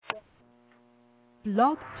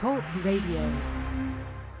Blog Talk Radio.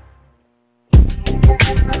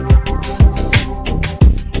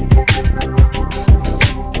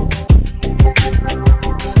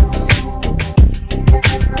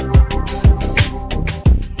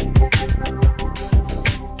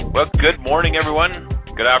 Well, good morning, everyone.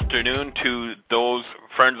 Good afternoon to those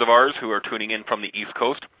friends of ours who are tuning in from the East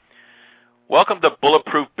Coast. Welcome to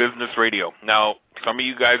Bulletproof Business Radio. Now, some of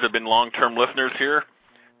you guys have been long-term listeners here.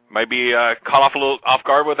 Might be caught off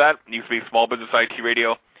guard with that. It used to be Small Business IT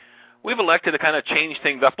Radio. We've elected to kind of change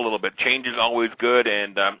things up a little bit. Change is always good,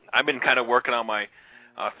 and I've been kind of working on my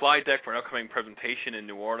slide deck for an upcoming presentation in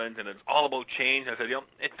New Orleans, and it's all about change. I said,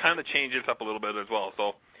 it's time to change this up a little bit as well.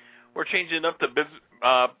 So we're changing it up to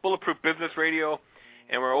Bulletproof Business Radio,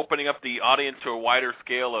 and we're opening up the audience to a wider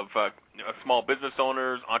scale of small business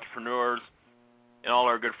owners, entrepreneurs, and all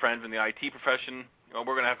our good friends in the IT profession. We're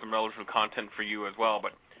going to have some relevant content for you as well.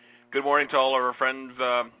 But good morning to all our friends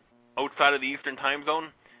outside of the Eastern time zone.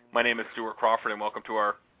 My name is Stuart Crawford, and welcome to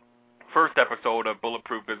our first episode of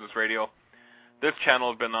Bulletproof Business Radio. This channel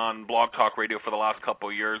has been on Blog Talk Radio for the last couple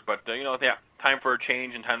of years, but time for a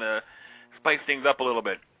change and time to spice things up a little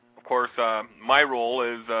bit. Of course, my role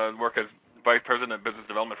is work as Vice President of Business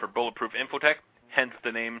Development for Bulletproof InfoTech, hence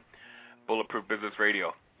the name Bulletproof Business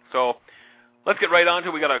Radio. So let's get right on to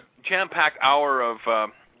it. We got a jam-packed hour of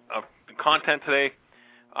content today.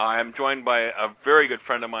 I'm joined by a very good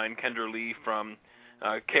friend of mine, Kendra Lee from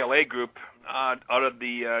KLA Group, out of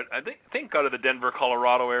the I think out of the Denver,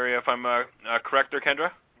 Colorado area. If I'm correct there,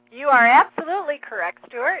 Kendra. You are absolutely correct,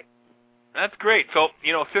 Stuart. That's great. So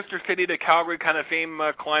sister city to Calgary, kind of same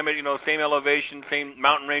climate, same elevation, same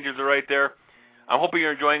mountain ranges are right there. I'm hoping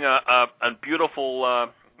you're enjoying a beautiful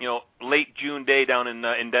late June day down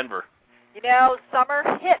in Denver.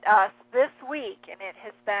 Summer hit us this week, and it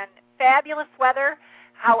has been fabulous weather.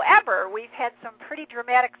 However, we've had some pretty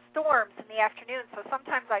dramatic storms in the afternoon, so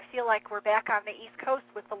sometimes I feel like we're back on the East Coast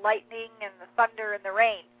with the lightning and the thunder and the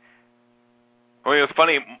rain. Well, it's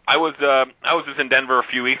funny. I was just in Denver a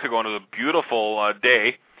few weeks ago, and it was a beautiful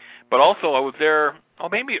day. But also, I was there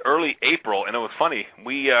maybe early April, and it was funny.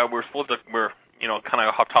 We're kind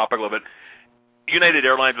of off topic a little bit. United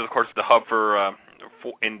Airlines is, of course, the hub for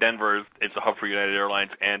in Denver. It's the hub for United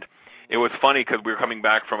Airlines, and it was funny because we were coming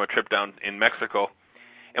back from a trip down in Mexico,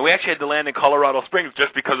 and we actually had to land in Colorado Springs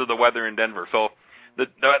just because of the weather in Denver. So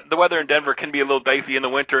the weather in Denver can be a little dicey in the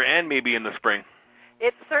winter and maybe in the spring.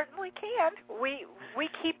 It certainly can. We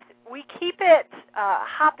keep it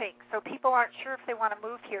hopping, so people aren't sure if they want to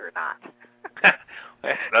move here or not.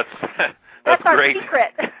 That's our great.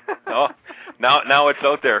 Secret. Now it's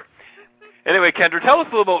out there. Anyway, Kendra, tell us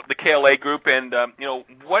a little about the KLA Group and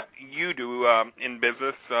what you do in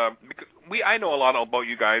business. Because I know a lot about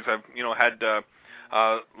you guys. I've had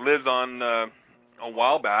Liz on a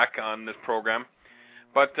while back on this program,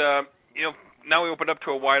 but now we open up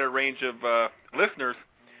to a wider range of listeners.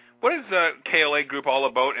 What is KLA Group all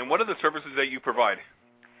about, and what are the services that you provide?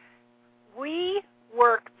 We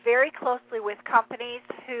work very closely with companies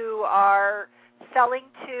who are selling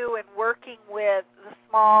to and working with the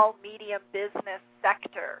small, medium business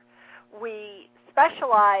sector. We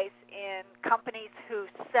specialize in companies who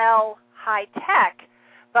sell high tech,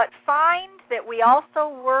 but find that we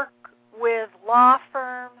also work with law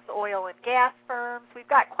firms, oil and gas firms. We've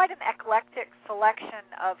got quite an eclectic selection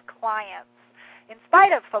of clients in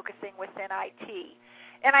spite of focusing within IT.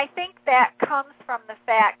 And I think that comes from the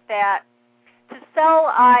fact that to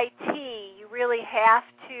sell IT, you really have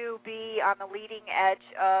to be on the leading edge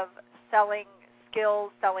of selling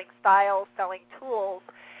skills, selling styles, selling tools,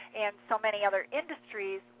 and so many other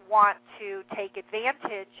industries want to take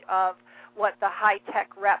advantage of what the high-tech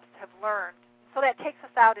reps have learned. So that takes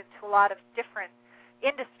us out into a lot of different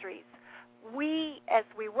industries. We, as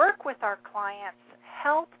we work with our clients,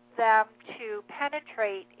 help them to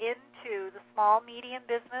penetrate into the small, medium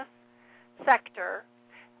business sector.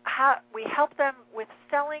 We help them with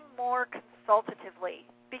selling more consultatively,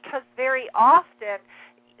 because very often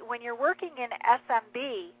when you're working in SMB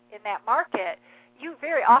in that market, you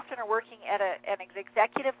very often are working at an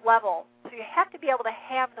executive level, so you have to be able to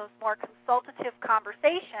have those more consultative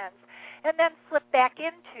conversations and then slip back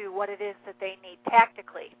into what it is that they need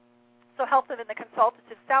tactically. So help them in the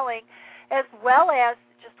consultative selling, as well as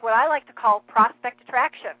just what I like to call prospect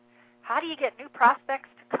attraction. How do you get new prospects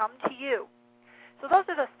to come to you? So those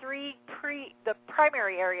are the the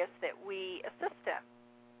primary areas that we assist in.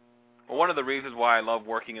 Well, one of the reasons why I love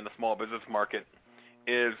working in the small business market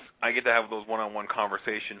is I get to have those one-on-one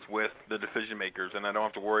conversations with the decision makers, and I don't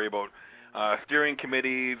have to worry about steering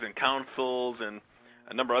committees and councils and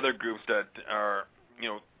a number of other groups that are,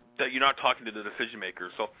 that you're not talking to the decision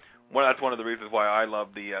makers. So that's one of the reasons why I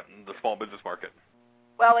love the small business market.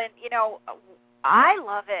 Well, and I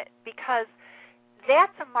love it because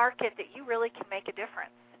that's a market that you really can make a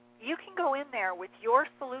difference. You can go in there with your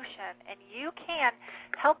solution, and you can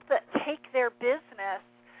help take their business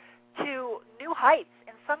to new heights.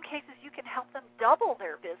 In some cases, you can help them double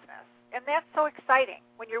their business, and that's so exciting.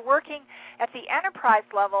 When you're working at the enterprise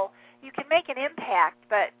level, you can make an impact,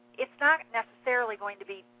 but it's not necessarily going to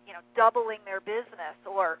be, doubling their business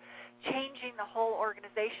or changing the whole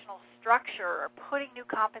organizational structure or putting new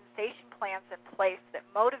compensation plans in place that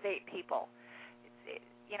motivate people.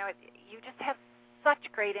 You just have such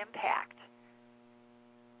great impact.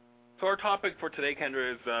 So our topic for today,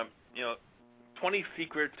 Kendra, is 20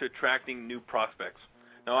 secrets to attracting new prospects.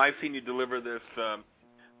 Now, I've seen you deliver this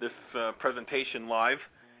presentation live,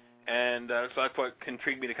 and so that's what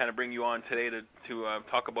intrigued me to kind of bring you on today to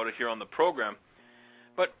talk about it here on the program.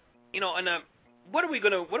 But what are we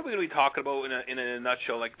going to be talking about in a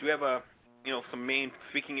nutshell? Like, do we have some main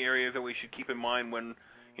speaking areas that we should keep in mind when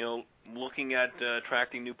looking at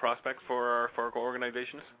attracting new prospects for our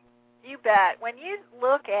organizations? You bet. When you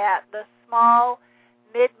look at the small,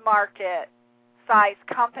 mid-market size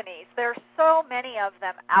companies, there are so many of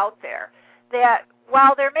them out there that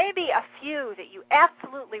while there may be a few that you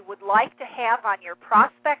absolutely would like to have on your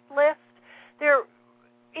prospect list,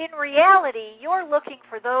 in reality, you're looking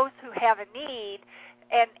for those who have a need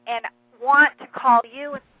and want to call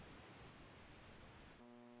you.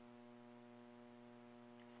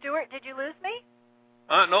 Stuart, did you lose me?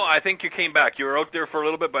 No, I think you came back. You were out there for a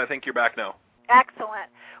little bit, but I think you're back now. Excellent.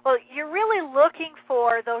 Well, you're really looking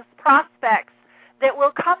for those prospects that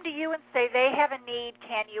will come to you and say they have a need,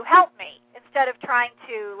 can you help me? Instead of trying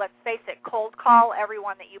to, let's face it, cold call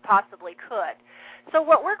everyone that you possibly could. So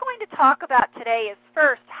what we're going to talk about today is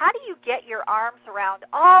first, how do you get your arms around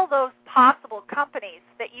all those possible companies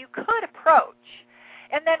that you could approach?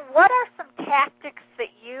 And then what are some tactics that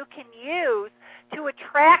you can use to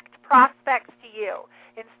attract prospects to you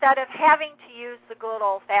instead of having to use the good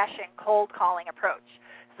old-fashioned cold calling approach?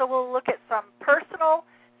 So we'll look at some personal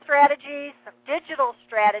strategies, some digital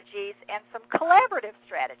strategies, and some collaborative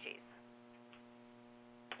strategies.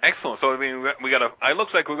 Excellent. So it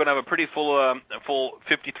looks like we're going to have a pretty full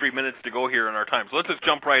 53 minutes to go here in our time. So let's just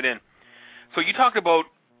jump right in. So you talked about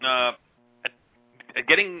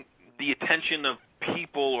getting the attention of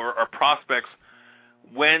people or prospects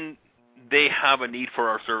when they have a need for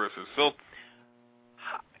our services. So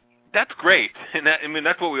that's great, and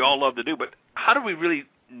that's what we all love to do. But how do we really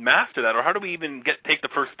master that, or how do we even take the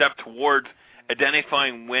first step towards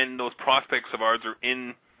identifying when those prospects of ours are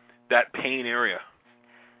in that pain area?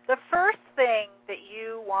 The first thing that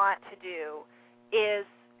you want to do is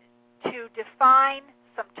to define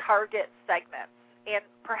some target segments. And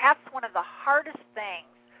perhaps one of the hardest things,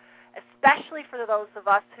 especially for those of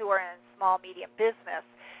us who are in small, medium business,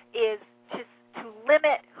 is to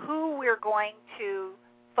limit who we're going to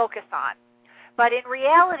focus on. But in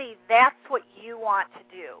reality, that's what you want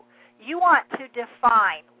to do. You want to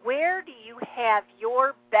define where do you have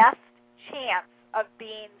your best chance of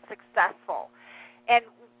being successful. And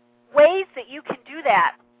ways that you can do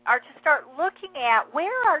that are to start looking at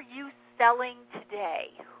where are you selling today?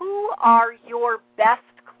 Who are your best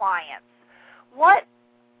clients? What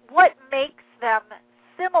makes them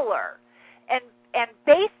similar? And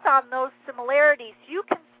based on those similarities, you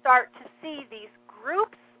can start to see these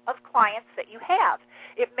groups of clients that you have.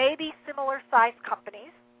 It may be similar-sized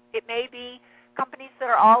companies. It may be companies that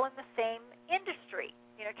are all in the same industry.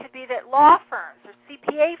 It could be that law firms or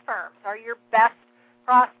CPA firms are your best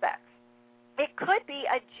prospects. It could be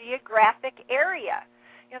a geographic area.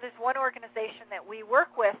 There's one organization that we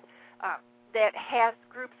work with that has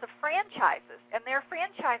groups of franchises, and their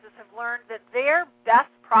franchises have learned that their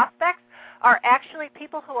best prospects are actually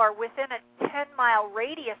people who are within a 10-mile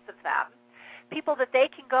radius of them, people that they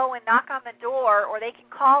can go and knock on the door, or they can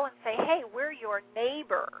call and say, hey, we're your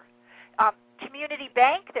neighbor. Community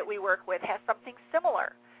Bank that we work with has something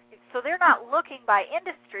similar. So they're not looking by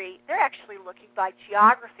industry, they're actually looking by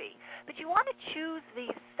geography. But you want to choose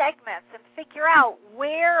these segments and figure out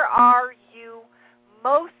where are you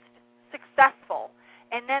most successful,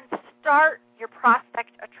 and then start your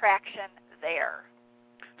prospect attraction there.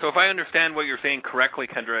 So if I understand what you're saying correctly,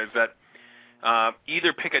 Kendra, is that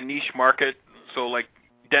either pick a niche market, so like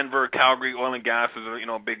Denver, Calgary, oil and gas is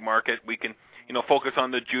a big market. We can focus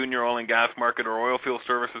on the junior oil and gas market or oil field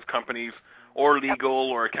services companies or legal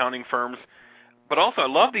or accounting firms. But also I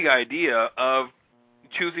love the idea of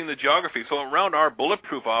choosing the geography. So around our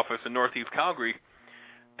Bulletproof office in Northeast Calgary,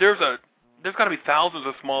 there's a there's got to be thousands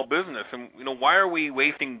of small business, and why are we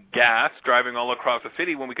wasting gas driving all across the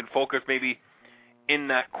city when we can focus maybe in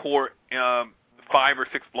that core 5 or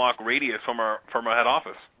 6 block radius from our head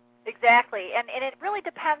office? Exactly, and it really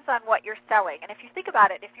depends on what you're selling. And if you think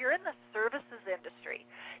about it, if you're in the services industry,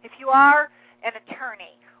 if you are an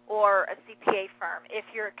attorney or a CPA firm, if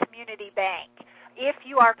you're a community bank, if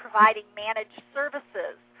you are providing managed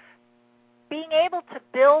services, being able to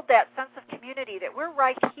build that sense of community that we're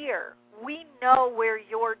right here, we know where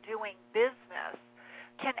you're doing business,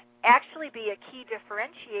 can actually be a key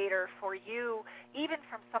differentiator for you, even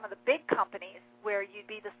from some of the big companies where you'd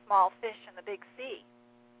be the small fish in the big sea.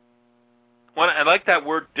 Well, I like that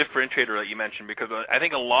word differentiator that you mentioned, because I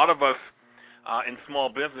think a lot of us in small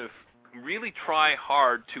business really try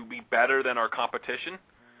hard to be better than our competition.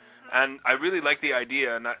 And I really like the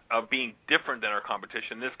idea of being different than our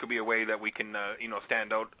competition. This could be a way that we can,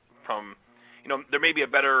 stand out from, there may be a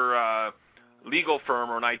better legal firm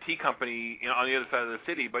or an IT company, on the other side of the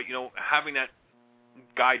city, but, having that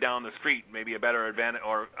guy down the street may be a better advantage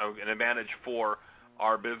or an advantage for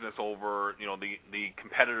our business over, the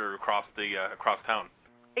competitor across town.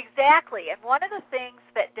 Exactly, and one of the things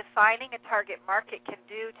that defining a target market can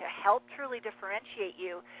do to help truly differentiate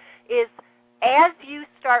you is as you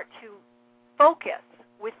start to focus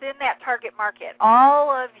within that target market, all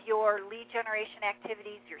of your lead generation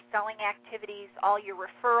activities, your selling activities, all your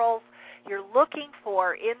referrals you're looking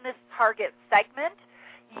for in this target segment,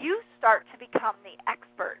 you start to become the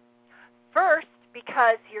expert. First,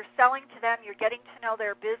 because you're selling to them, you're getting to know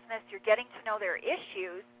their business, you're getting to know their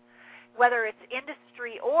issues, whether it's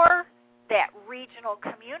industry or that regional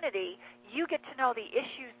community, you get to know the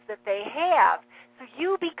issues that they have, so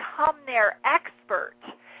you become their expert,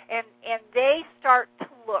 and they start to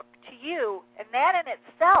look to you, and that in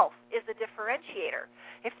itself is a differentiator.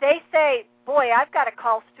 If they say, boy, I've got to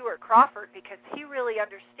call Stuart Crawford because he really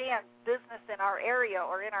understands business in our area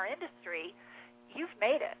or in our industry, you've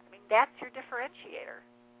made it. I mean, that's your differentiator.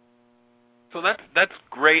 So that's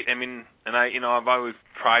great. I mean, and I've always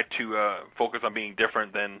tried to focus on being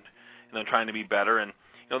different than trying to be better, and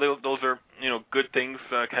those are good things,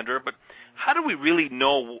 Kendra. But how do we really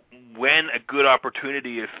know when a good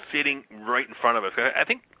opportunity is sitting right in front of us? I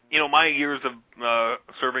think my years of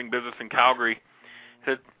serving business in Calgary,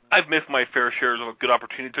 that I've missed my fair shares of a good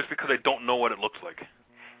opportunity just because I don't know what it looks like.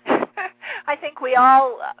 I think we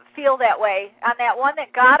all feel that way. On that one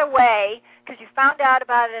that got away because you found out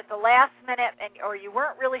about it at the last minute or you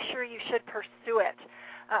weren't really sure you should pursue it.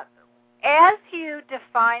 As you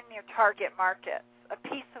define your target markets, a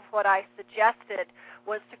piece of what I suggested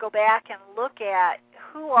was to go back and look at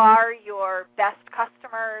who are your best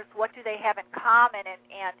customers, what do they have in common,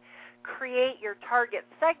 and create your target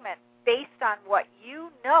segment based on what you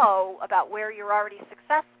know about where you're already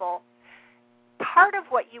successful. Part of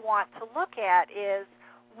what you want to look at is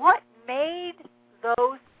what made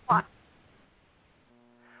those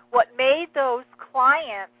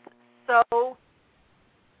clients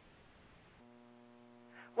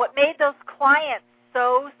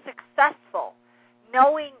so successful.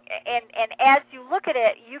 Knowing and as you look at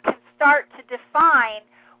it, you can start to define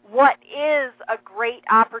what is a great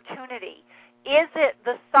opportunity. Is it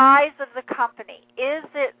the size of the company? Is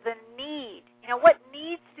it the need? What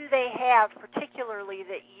needs do they have particularly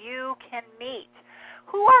that you can meet?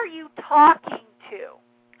 Who are you talking to?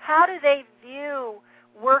 How do they view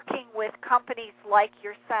working with companies like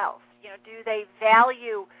yourself? Do they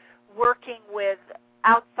value working with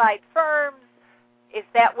outside firms? Is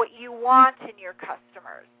that what you want in your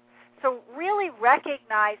customers? So really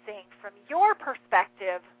recognizing from your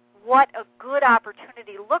perspective what a good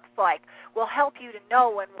opportunity looks like will help you to know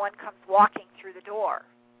when one comes walking through the door.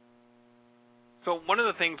 So one of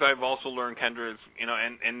the things I've also learned, Kendra, is,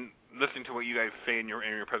 and listening to what you guys say in your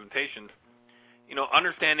presentations,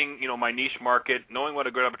 understanding, my niche market, knowing what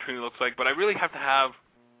a good opportunity looks like, but I really have to have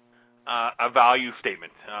a value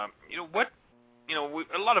statement. A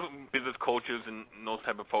lot of business coaches and those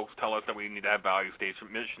type of folks tell us that we need to have value statements,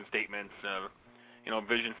 mission statements,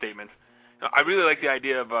 vision statements. I really like the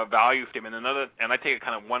idea of a value statement. And I take it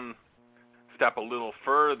kind of one step a little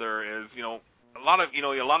further is, a lot of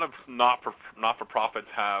not-for-profits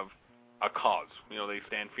have a cause. They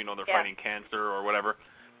stand for, they're fighting cancer or whatever.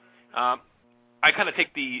 I kind of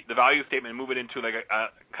take the value statement and move it into like a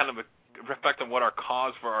kind of a reflect on what our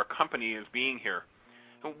cause for our company is being here.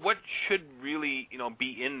 So what should really,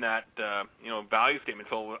 be in that, value statement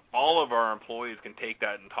so all of our employees can take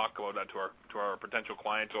that and talk about that to our potential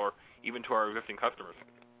clients or even to our existing customers?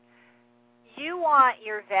 You want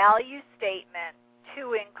your value statement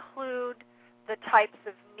to include the types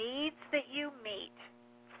of needs that you meet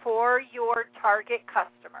for your target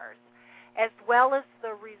customers, as well as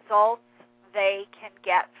the results they can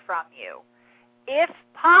get from you. If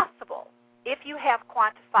possible, if you have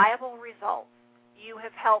quantifiable results, you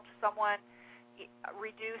have helped someone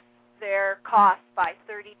reduce their costs by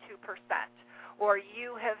 32%, or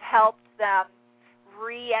you have helped them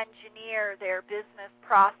re-engineer their business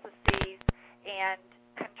processes and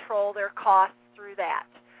control their costs through that.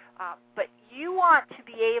 But you want to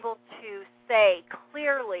be able to say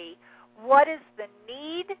clearly what is the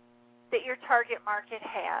need that your target market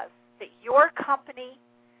has, that your company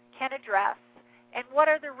can address, and what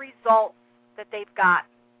are the results that they've gotten.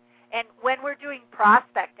 And when we're doing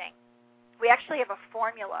prospecting, we actually have a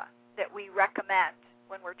formula that we recommend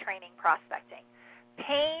when we're training prospecting.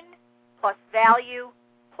 Pain plus value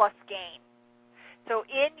plus gain. So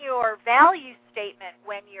in your value statement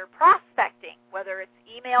when you're prospecting, whether it's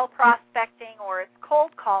email prospecting or it's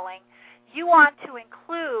cold calling, you want to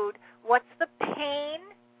include what's the pain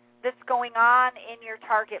that's going on in your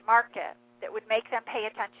target market that would make them pay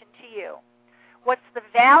attention to you. What's the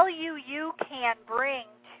value you can bring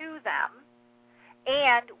to them,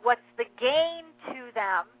 and what's the gain to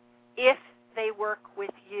them if they work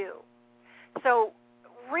with you. So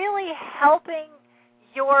really helping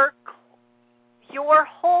your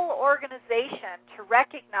whole organization to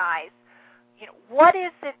recognize, what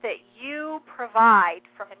is it that you provide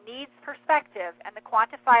from a needs perspective and the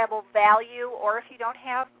quantifiable value, or if you don't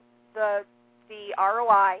have the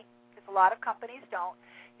ROI, because a lot of companies don't,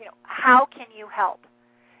 how can you help?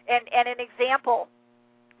 And an example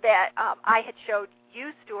that I had showed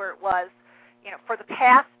you, Stuart, was, for the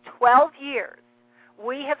past 12 years,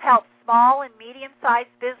 we have helped small and medium-sized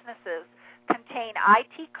businesses contain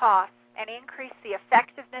IT costs and increase the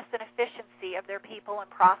effectiveness and efficiency of their people and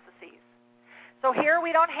processes. So here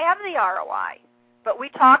we don't have the ROI, but we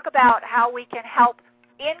talk about how we can help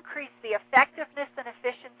increase the effectiveness and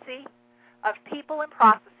efficiency of people and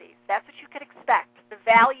processes. That's what you could expect, the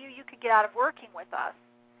value you could get out of working with us.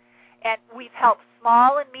 And we've helped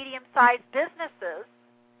small and medium-sized businesses,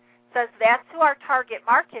 says that's who our target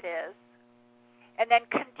market is, and then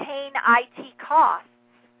contain IT costs.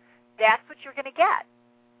 That's what you're going to get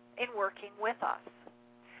in working with us.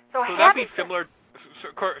 So would that be similar?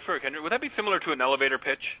 Sorry, Kendra. Would that be similar to an elevator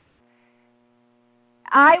pitch?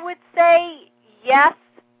 I would say yes.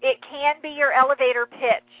 It can be your elevator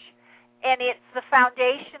pitch, and it's the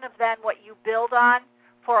foundation of then what you build on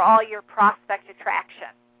for all your prospect attraction.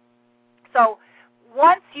 So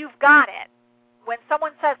once you've got it, when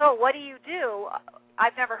someone says, "Oh, what do you do?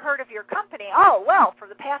 I've never heard of your company." "Oh, well, for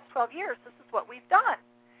the past 12 years, this is what we've done."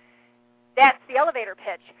 That's the elevator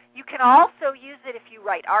pitch. You can also use it if you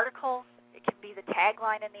write articles. It can be the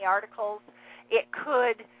tagline in the articles. It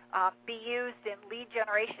could be used in lead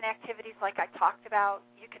generation activities like I talked about.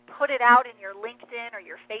 You could put it out in your LinkedIn or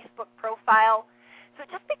your Facebook profile. So it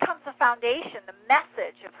just becomes the foundation, the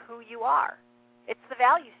message of who you are. It's the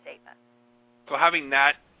value statement. So having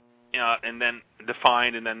that and then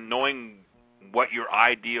defined and then knowing what your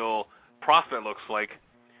ideal prospect looks like,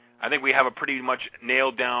 I think we have a pretty much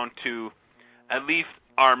nailed down to at least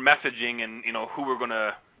our messaging and who we're going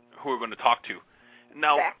to talk to.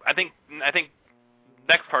 Now, exactly. I think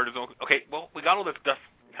next part is, okay, well, we got all this stuff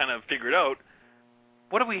kind of figured out.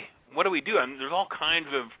 What do we do? I mean, there's all kinds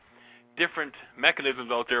of different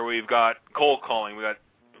mechanisms out there. We've got cold calling, we've got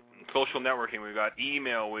social networking, we've got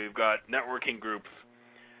email, we've got networking groups.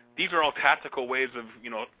 These are all tactical ways of,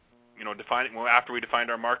 defining, after we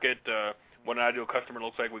defined our market, what an ideal customer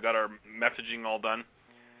looks like, we got our messaging all done.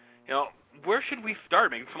 Where should we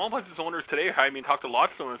start? I mean, small business owners today, talk to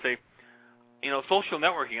lots of them and say, social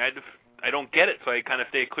networking, I don't get it, so I kind of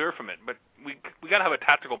stay clear from it. But we got to have a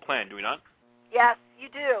tactical plan, do we not? Yes, you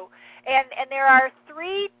do. And there are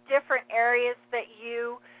 3 different areas that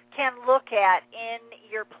you can look at in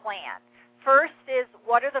your plan. First is,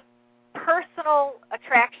 what are the personal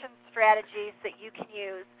attraction strategies that you can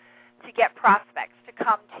use to get prospects to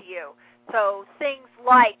come to you? So things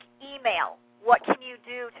like email. What can you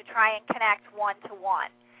do to try and connect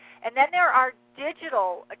one-to-one? And then there are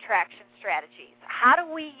digital attraction strategies. How do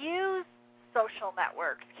we use social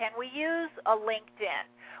networks? Can we use a LinkedIn?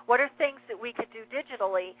 What are things that we could do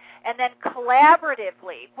digitally? And then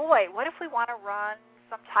collaboratively, boy, what if we want to run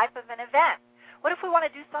some type of an event? What if we want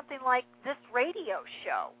to do something like this radio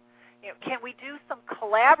show? Can we do some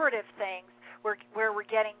collaborative things where we're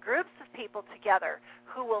getting groups of people together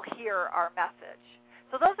who will hear our message?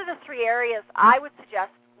 So those are the 3 areas I would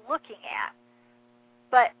suggest looking at.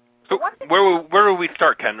 But so where will we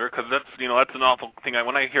start, Kendra? Because that's an awful thing.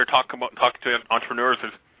 When I hear talking to entrepreneurs,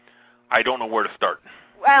 is I don't know where to start.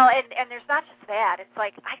 Well, and there's not just that. It's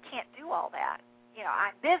like, I can't do all that.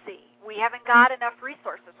 I'm busy. We haven't got enough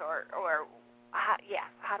resources, or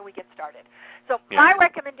how do we get started? So my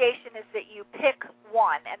recommendation is that you pick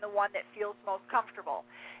one, and the one that feels most comfortable.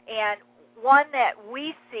 And one that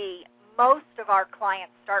we see most of our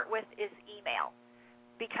clients start with is email,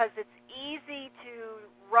 because it's easy to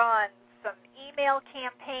run some email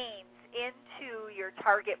campaigns into your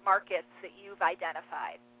target markets that you've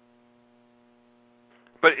identified.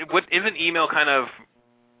 But isn't email kind of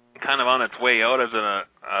on its way out as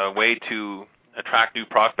a way to attract new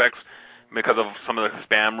prospects because of some of the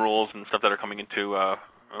spam rules and stuff that are coming into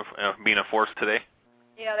being enforced today?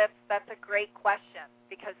 That's a great question,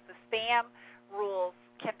 because the spam rules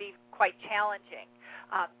can be quite challenging.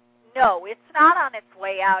 No, it's not on its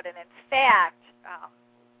way out, and in fact,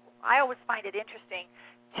 I always find it interesting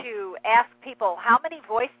to ask people, how many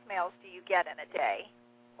voicemails do you get in a day,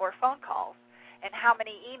 or phone calls, and how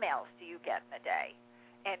many emails do you get in a day?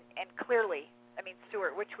 And clearly,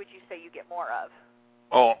 Stuart, which would you say you get more of?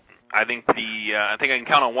 Oh, I think I can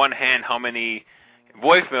count on one hand how many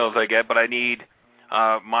voicemails I get, but I need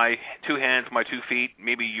my two hands, my 2 feet,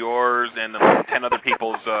 maybe yours, and 10 other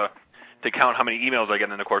people's to count how many emails I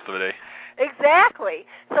get in the course of the day. Exactly.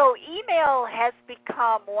 So email has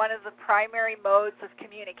become one of the primary modes of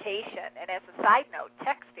communication, and as a side note,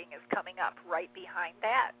 texting is coming up right behind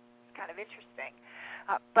that. It's kind of interesting.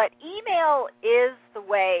 But email is the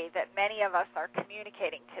way that many of us are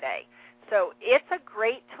communicating today. So it's a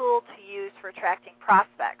great tool to use for attracting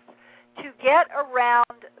prospects. To get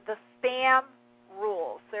around the spam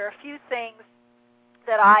rules, there are a few things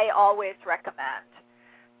that I always recommend.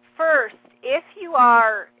 First, if you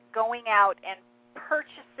are going out and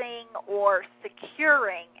purchasing or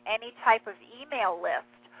securing any type of email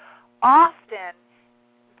list, often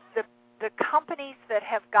the companies that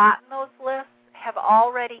have gotten those lists have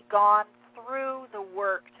already gone through the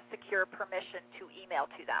work to secure permission to email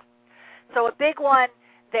to them. So a big one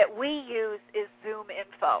that we use is Zoom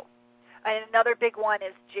Info. And another big one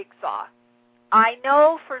is Jigsaw. I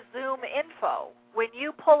know for Zoom Info, when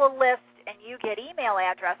you pull a list and you get email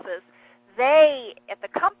addresses, they, at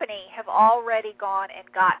the company, have already gone and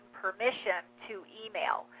gotten permission to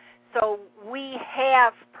email. So we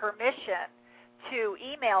have permission to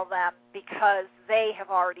email them because they have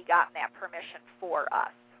already gotten that permission for us.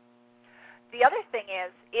 The other thing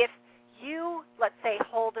is, if you, let's say,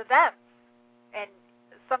 hold events and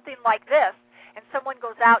something like this, and someone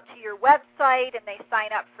goes out to your website and they sign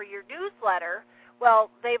up for your newsletter, well,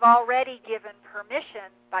 they've already given permission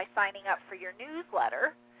by signing up for your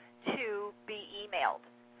newsletter to be emailed.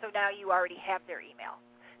 So now you already have their email.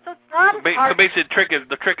 So it's not as hard. So basically,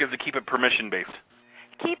 the trick is to keep it permission based.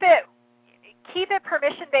 Keep it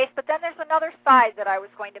permission based, but then there's another side that I was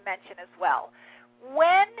going to mention as well.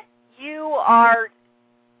 When you are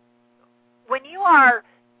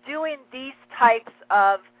doing these types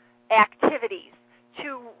of activities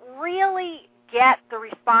to really get the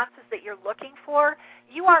responses that you're looking for,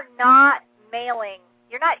 you are not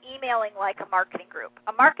you're not emailing like a marketing group.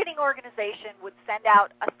 A marketing organization would send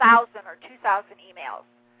out 1,000 or 2,000 emails.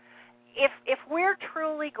 If we're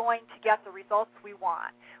truly going to get the results we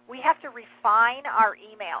want, we have to refine our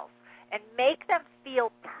emails and make them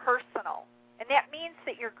feel personal. And that means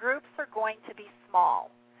that your groups are going to be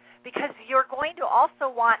small, because you're going to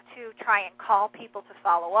also want to try and call people to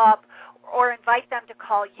follow up or invite them to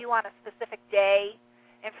call you on a specific day.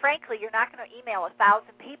 And frankly, you're not going to email 1,000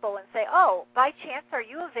 people and say, oh, by chance, are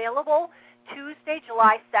you available Tuesday,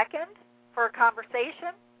 July 2nd for a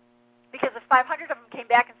conversation? Because if 500 of them came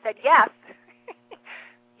back and said yes,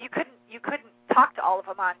 you couldn't talk to all of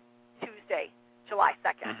them on Tuesday, July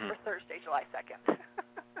 2nd or Thursday, July 2nd.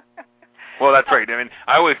 Well, that's right.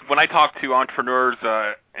 When I talk to entrepreneurs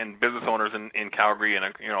and business owners in Calgary and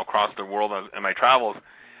across the world in my travels,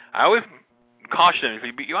 I always caution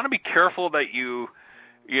them. You want to be careful that you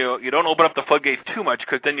don't open up the floodgates too much,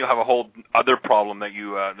 because then you'll have a whole other problem that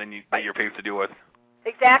you're faced to deal with.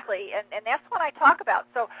 Exactly, and that's what I talk about.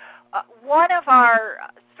 So one of our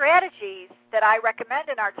strategies that I recommend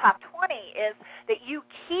in our top 20 is that you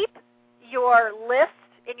keep your list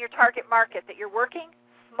in your target market that you're working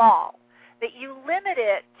small, that you limit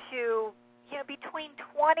it to between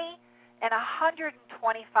 20 and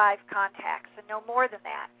 125 contacts, and no more than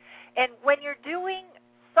that. And when you're doing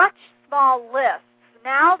such small lists,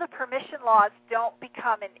 now the permission laws don't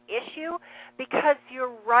become an issue, because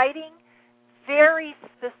you're writing very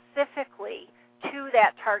specifically to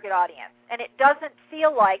that target audience. And it doesn't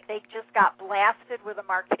feel like they just got blasted with a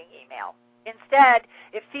marketing email. Instead,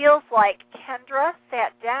 it feels like Kendra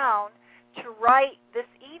sat down to write this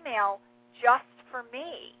email just for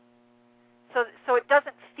me. So it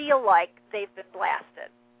doesn't feel like they've been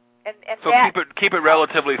blasted. And so keep it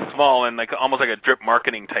relatively small and almost like a drip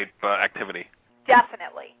marketing type activity.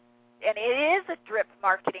 Definitely. And it is a drip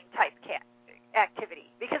marketing type activity,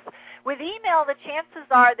 because with email, the chances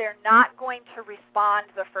are they're not going to respond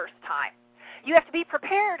the first time. You have to be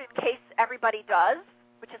prepared in case everybody does,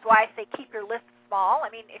 which is why I say keep your list small. I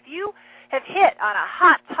mean, if you have hit on a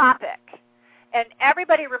hot topic and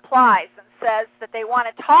everybody replies and says that they want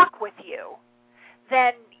to talk with you,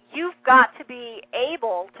 then you've got to be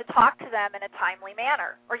able to talk to them in a timely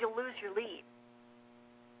manner, or you'll lose your lead.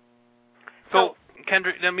 So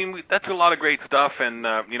Kendra, I mean, that's a lot of great stuff, and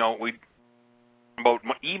we about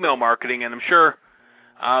email marketing, and I'm sure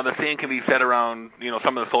the same can be said around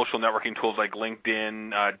some of the social networking tools like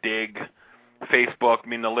LinkedIn, Dig, Facebook. I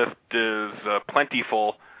mean, the list is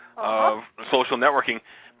plentiful of social networking.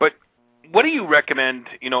 But what do you recommend?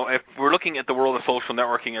 If we're looking at the world of social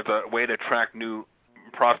networking as a way to attract new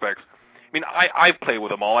prospects. I mean, I play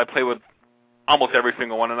with them all. I play with almost every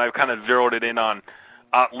single one, and I've kind of zeroed it in on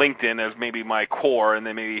LinkedIn as maybe my core, and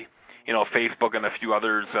then maybe Facebook and a few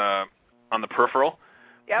others on the peripheral.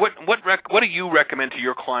 Yep. What do you recommend to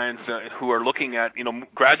your clients who are looking at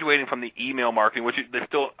graduating from the email marketing, which they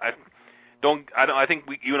still I think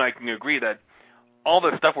you and I can agree that all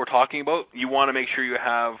the stuff we're talking about, you want to make sure you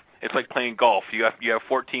have. It's like playing golf. You have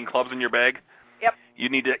 14 clubs in your bag. Yep. You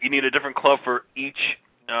need a different club for each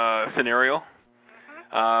scenario.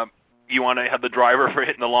 Mm-hmm. You want to have the driver for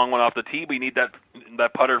hitting the long one off the tee, but you need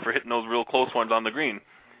that putter for hitting those real close ones on the green.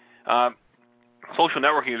 Social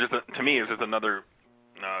networking is to me is just another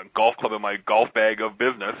golf club in my golf bag of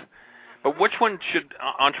business. But which one should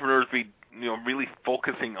entrepreneurs be really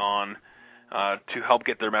focusing on to help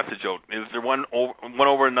get their message out? Is there one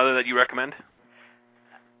over another that you recommend?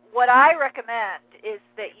 What I recommend is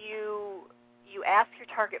that you ask your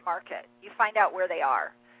target market. You find out where they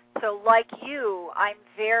are. So like you, I'm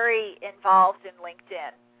very involved in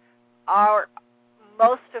LinkedIn.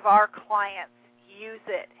 Most of our clients use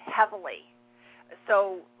it heavily.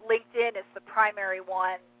 So LinkedIn is the primary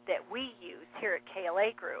one that we use here at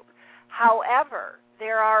KLA Group. However,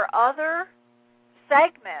 there are other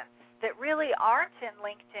segments that really aren't in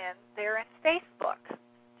LinkedIn. They're in Facebook.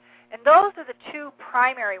 And those are the two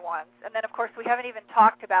primary ones. And then, of course, we haven't even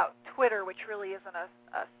talked about Twitter, which really isn't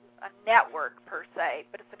a network per se,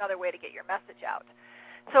 but it's another way to get your message out.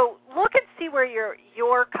 So look and see where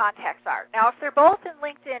your contacts are. Now, if they're both in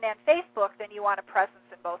LinkedIn and Facebook, then you want a presence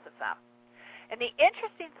in both of them. And the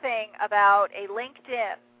interesting thing about a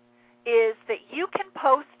LinkedIn is that you can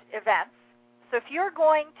post events. So if you're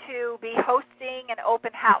going to be hosting an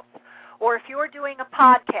open house, or if you're doing a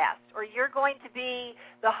podcast, or you're going to be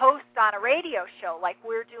the host on a radio show like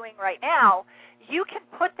we're doing right now, you can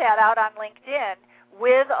put that out on LinkedIn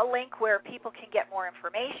with a link where people can get more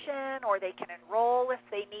information, or they can enroll if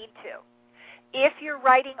they need to. If you're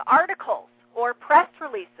writing articles or press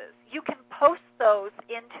releases, you can post those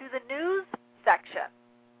into the news section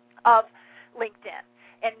of LinkedIn.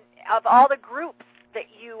 And of all the groups that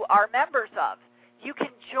you are members of, you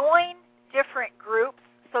can join different groups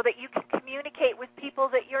so that you can communicate with people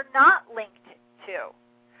that you're not linked to.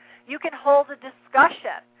 You can hold a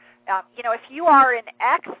discussion. If you are an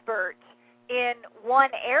expert in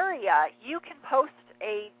one area, you can post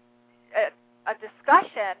a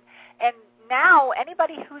discussion, and now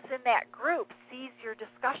anybody who's in that group sees your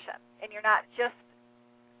discussion, and you're not just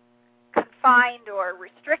confined or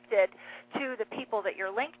restricted to the people that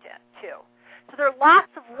you're linked to. So there are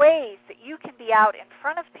lots of ways that you can be out in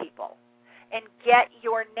front of people and get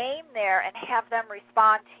your name there and have them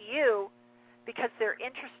respond to you because they're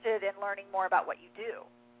interested in learning more about what you do.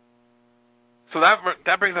 So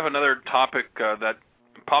that brings up another topic that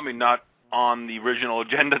probably not on the original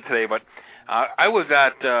agenda today, but I was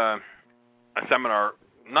at a seminar,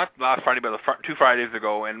 not last Friday, but 2 Fridays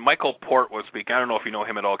ago, and Michael Port was speaking. I don't know if you know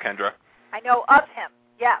him at all, Kendra. I know of him,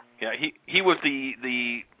 yes. Yeah, he was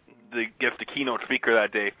the keynote speaker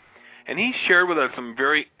that day, and he shared with us some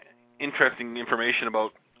very interesting information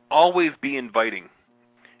about always be inviting.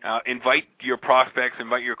 Invite your prospects,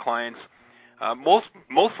 invite your clients. Most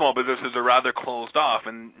small businesses are rather closed off,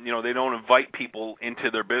 and they don't invite people into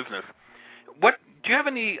their business. Do you have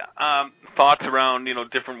any thoughts around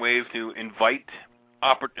different ways to invite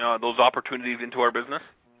those opportunities into our business?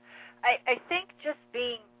 I think just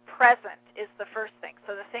being present is the first thing.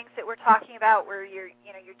 So the things that we're talking about, where you're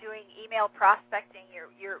doing email prospecting,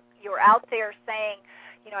 you're out there saying,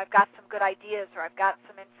 I've got some good ideas, or I've got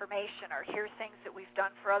some information, or here's things that we've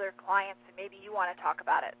done for other clients, and maybe you want to talk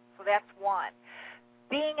about it. So that's one.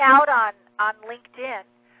 Being out on LinkedIn,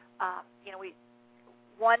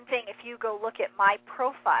 one thing, if you go look at my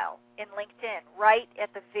profile in LinkedIn, right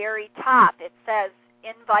at the very top, it says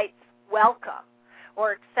invites welcome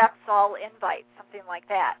or accepts all invites, something like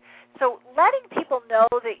that. So letting people know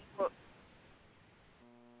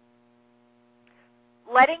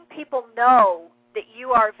that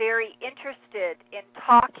you are very interested in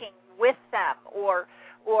talking with them or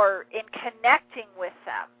in connecting with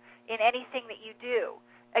them in anything that you do.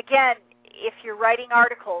 Again, if you're writing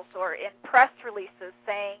articles or in press releases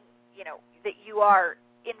saying, that you are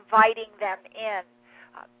inviting them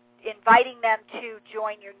to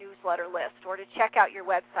join your newsletter list or to check out your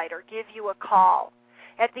website or give you a call.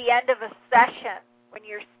 At the end of a session when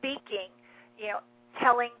you're speaking,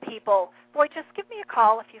 telling people, boy, just give me a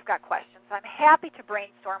call if you've got questions. I'm happy to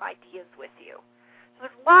brainstorm ideas with you. So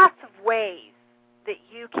there's lots of ways that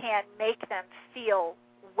you can make them feel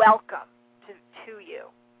welcome to you.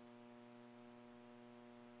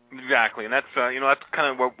 Exactly, and that's that's kind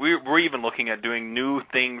of what we're even looking at, doing new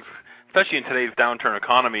things, especially in today's downturn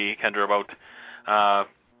economy, Kendra. About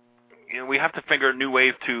we have to figure out new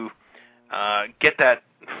ways to get that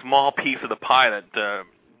small piece of the pie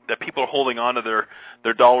that people are holding on to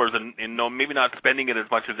their dollars and maybe not spending it as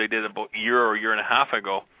much as they did about a year or a year and a half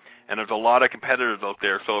ago. And there's a lot of competitors out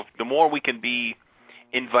there. So the more we can be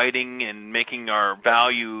inviting and making our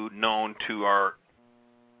value known to our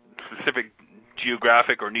specific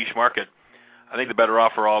geographic or niche market, I think the better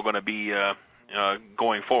off we're all going to be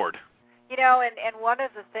going forward. And one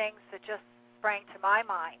of the things that just sprang to my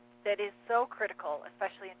mind that is so critical,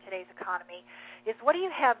 especially in today's economy, is what do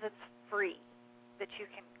you have that's free that you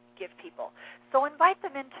can give people? So invite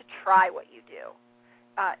them in to try what you do.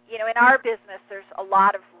 In our business, there's a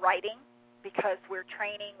lot of writing because we're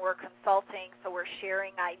training, we're consulting, so we're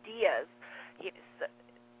sharing ideas.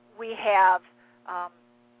 We have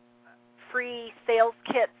free sales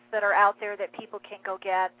kits that are out there that people can go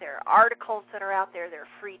get. There are articles that are out there. There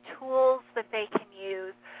are free tools that they can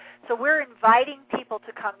use. So we're inviting people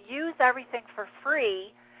to come use everything for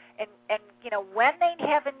free, and when they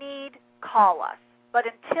have a need, call us. But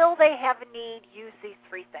until they have a need, use these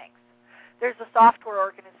free things. There's a software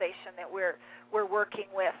organization that we're working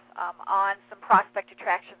with on some prospect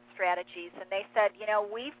attraction strategies, and they said,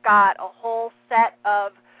 we've got a whole set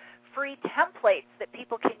of free templates that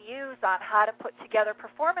people can use on how to put together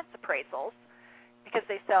performance appraisals because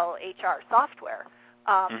they sell HR software.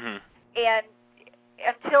 And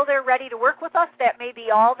until they're ready to work with us, that may be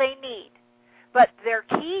all they need. But their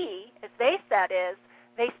key, as they said, is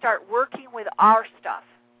they start working with our stuff.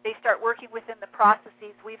 They start working within the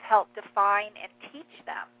processes we've helped define and teach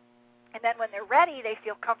them. And then when they're ready, they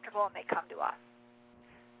feel comfortable and they come to us.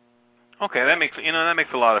 Okay, that makes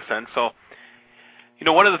a lot of sense. So,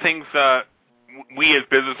 one of the things we as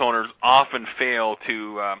business owners often fail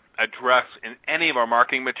to address in any of our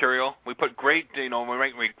marketing material, we put great, we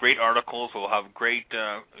write great articles. We'll have great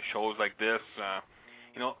shows like this,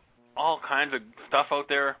 all kinds of stuff out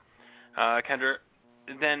there, Kendra.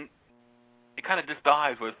 And then it kind of just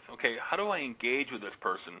dies with, okay, how do I engage with this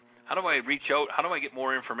person? How do I reach out? How do I get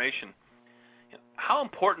more information? How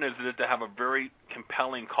important is it to have a very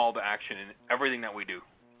compelling call to action in everything that we do?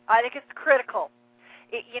 I think it's critical.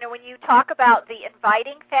 When you talk about the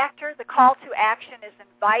inviting factor, the call to action is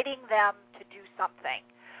inviting them to do something,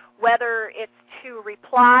 whether it's to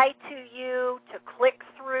reply to you, to click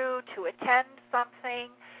through, to attend something,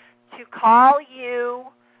 to call you.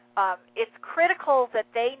 It's critical that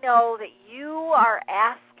they know that you are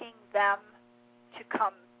asking them to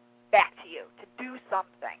come back to you, to do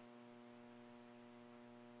something.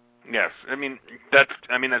 Yes,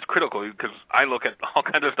 that's critical because I look at all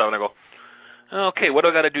kinds of stuff and I go, okay, what do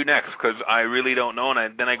I got to do next? Because I really don't know,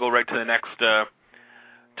 and then I go right to the next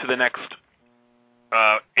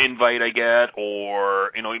invite I get,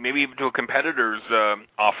 or maybe even to a competitor's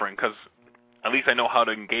offering, because at least I know how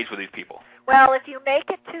to engage with these people. Well, if you make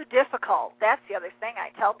it too difficult, that's the other thing I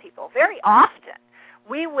tell people. Very often,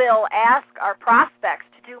 we will ask our prospects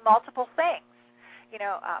to do multiple things.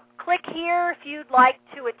 Click here if you'd like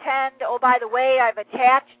to attend. Oh, by the way, I've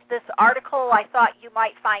attached this article I thought you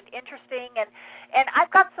might find interesting, and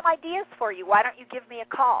I've got some ideas for you. Why don't you give me a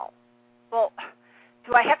call? Well,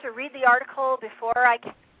 do I have to read the article before I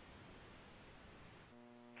can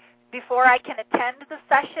attend the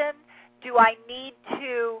session? Do I need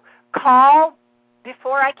to call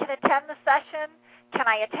before I can attend the session? Can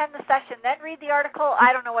I attend the session, then read the article?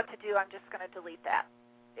 I don't know what to do. I'm just going to delete that.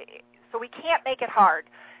 So we can't make it hard.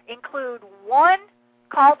 Include one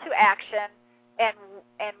call to action and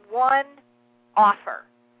one offer.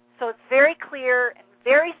 So it's very clear and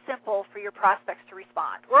very simple for your prospects to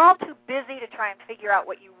respond. We're all too busy to try and figure out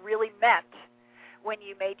what you really meant when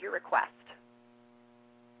you made your request.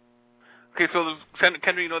 Okay, so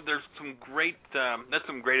Kendra, there's some great that's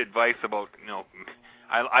some great advice about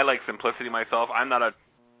I like simplicity myself. I'm not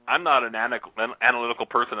an analytical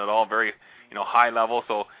person at all, very high level.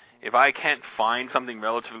 So if I can't find something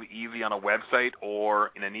relatively easy on a website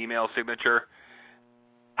or in an email signature,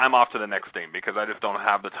 I'm off to the next thing because I just don't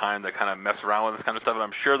have the time to kind of mess around with this kind of stuff. And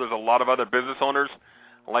I'm sure there's a lot of other business owners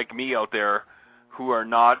like me out there who are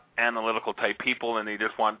not analytical type people and they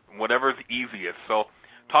just want whatever's easiest. So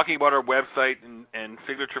talking about our website and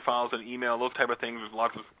signature files and email, those type of things, there's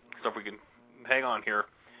lots of stuff we can hang on here.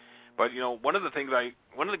 But one of the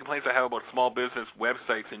complaints I have about small business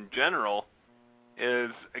websites in general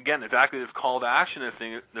is, again, exactly this call to action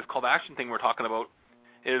thing we're talking about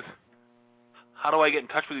is, how do I get in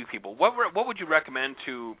touch with these people? What would you recommend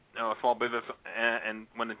to a small business and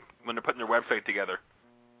when they're putting their website together?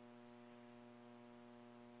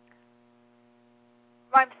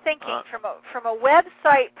 I'm thinking from a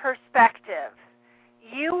website perspective,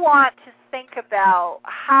 you want to think about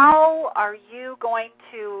how are you going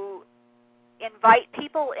to invite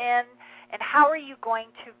people in and how are you going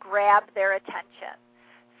to grab their attention.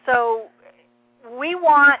 So we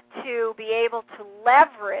want to be able to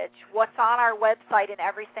leverage what's on our website in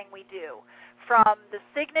everything we do, from the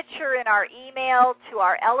signature in our email to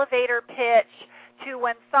our elevator pitch to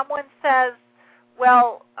when someone says,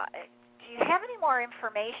 well, do you have any more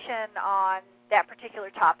information on that particular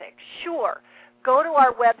topic? Sure. Go to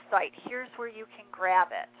our website. Here's where you can grab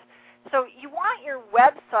it. So you want your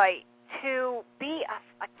website to be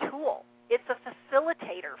a tool. It's a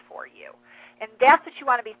facilitator for you. And that's what you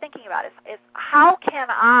want to be thinking about is how can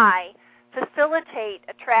I facilitate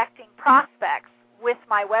attracting prospects with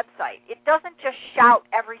my website? It doesn't just shout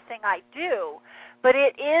everything I do, but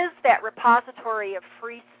it is that repository of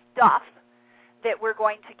free stuff that we're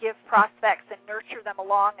going to give prospects and nurture them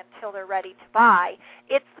along until they're ready to buy.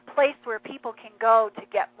 It's the place where people can go to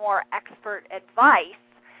get more expert advice,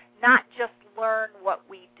 not just learn what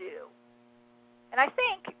we do. And I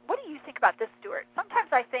think, what do you think about this, Stuart? Sometimes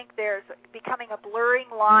I think there's becoming a blurring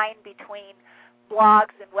line between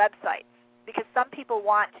blogs and websites because some people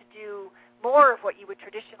want to do more of what you would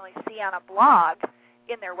traditionally see on a blog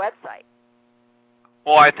in their website.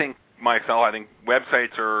 Well, I think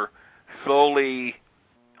websites are slowly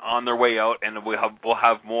on their way out, and we'll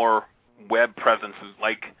have more web presences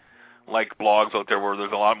like blogs out there where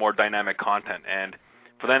there's a lot more dynamic content. And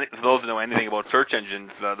for those who know anything about search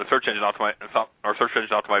engines, search engine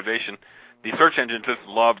optimization, the search engines just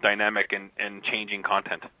love dynamic and changing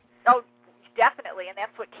content. Oh, definitely, and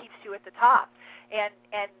that's what keeps you at the top. And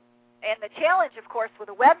the challenge, of course, with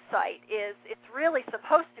a website is it's really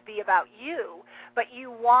supposed to be about you, but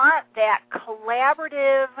you want that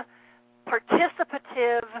collaborative,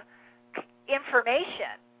 participative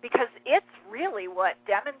information because it's really what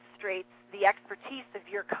demonstrates the expertise of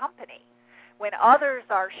your company. When others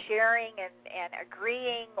are sharing and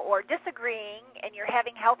agreeing or disagreeing and you're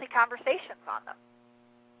having healthy conversations on them.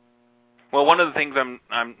 Well, one of the things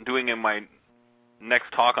I'm doing in my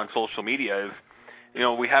next talk on social media is,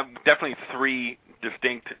 we have definitely three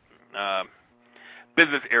distinct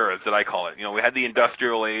business eras that I call it. We had the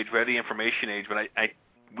industrial age, we had the information age, but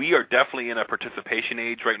we are definitely in a participation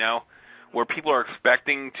age right now where people are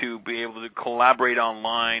expecting to be able to collaborate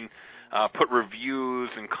online, put reviews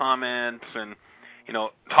and comments and,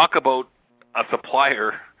 talk about a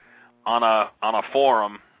supplier on a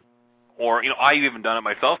forum. Or, I've even done it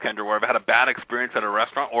myself, Kendra, where I've had a bad experience at a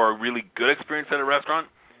restaurant or a really good experience at a restaurant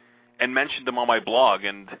and mentioned them on my blog.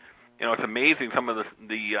 And, it's amazing some of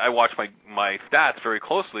I watch my stats very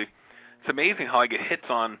closely. It's amazing how I get hits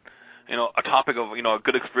on, a topic of, a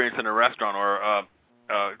good experience in a restaurant or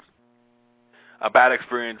a bad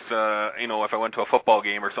experience, if I went to a football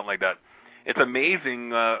game or something like that. It's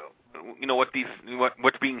amazing,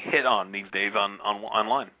 what's being hit on these days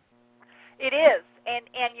online. It is,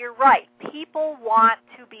 and you're right. People want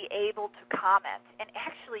to be able to comment, and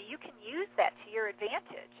actually you can use that to your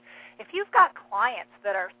advantage. If you've got clients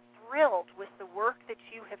that are thrilled with the work that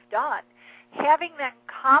you have done, having them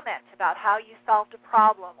comment about how you solved a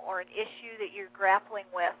problem or an issue that you're grappling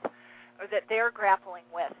with or that they're grappling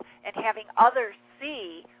with, and having others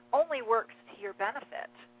see only works to your benefit.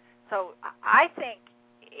 So I think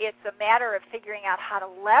it's a matter of figuring out how to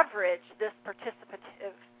leverage this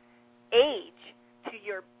participative age to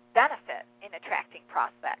your benefit in attracting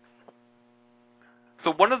prospects.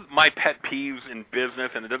 So one of my pet peeves in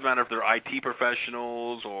business, and it doesn't matter if they're IT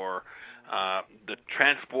professionals or the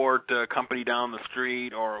transport company down the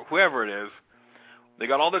street or whoever it is, they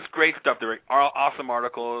got all this great stuff. They're awesome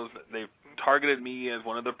articles. They've targeted me as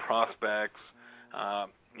one of their prospects.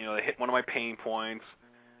 They hit one of my pain points.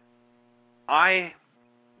 I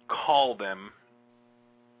call them,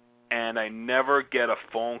 and I never get a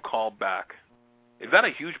phone call back. Is that a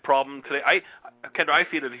huge problem today? Kendra, I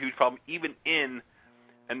see it as a huge problem, even in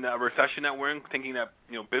the recession that we're in, thinking that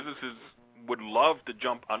businesses would love to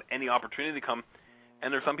jump on any opportunity to come,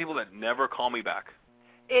 and there's some people that never call me back.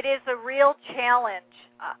 It is a real challenge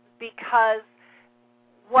because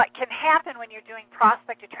what can happen when you're doing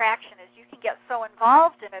prospect attraction is you can get so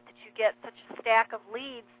involved in it that you get such a stack of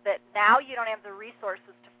leads that now you don't have the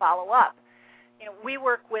resources to follow up. We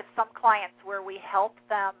work with some clients where we help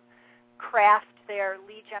them craft their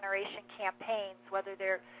lead generation campaigns, whether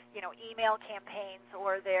they're email campaigns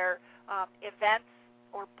or their events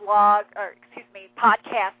or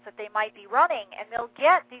podcasts that they might be running, and they'll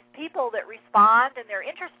get these people that respond and they're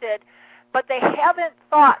interested, but they haven't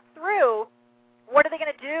thought through what are they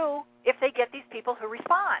going to do if they get these people who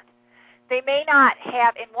respond. They may not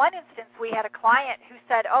have. In one instance, we had a client who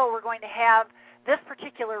said, we're going to have this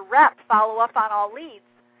particular rep follow up on all leads,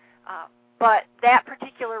 but that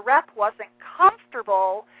particular rep wasn't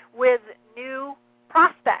comfortable with new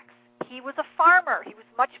prospects. He was a farmer. He was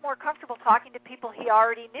much more comfortable talking to people he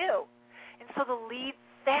already knew. And so the leads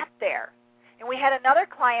sat there. And we had another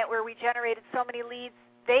client where we generated so many leads,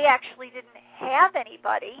 they actually didn't have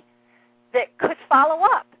anybody that could follow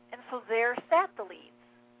up. And so there sat the leads.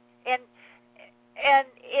 And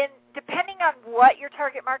depending on what your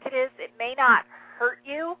target market is, it may not hurt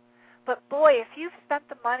you. But boy, if you've spent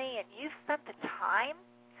the money and you've spent the time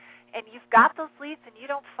and you've got those leads and you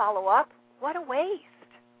don't follow up, what a waste.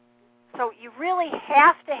 So you really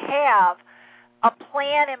have to have a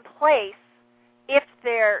plan in place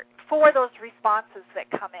for those responses that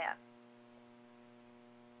come in.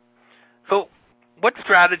 So what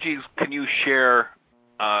strategies can you share,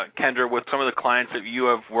 Kendra, with some of the clients that you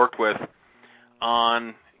have worked with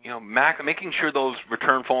on making sure those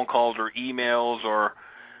return phone calls or emails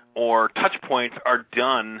or touch points are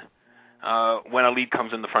done when a lead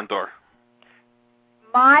comes in the front door?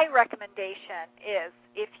 My recommendation is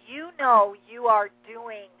if you know you are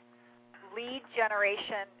doing lead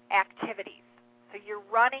generation activities, so you're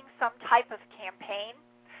running some type of campaign,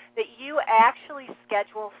 that you actually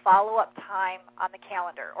schedule follow-up time on the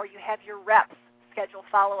calendar, or you have your reps schedule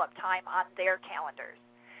follow-up time on their calendars.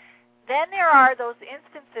 Then there are those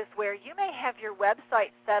instances where you may have your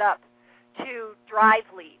website set up to drive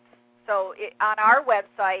leads. So on our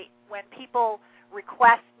website, when people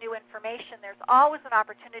request new information, there's always an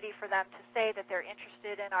opportunity for them to say that they're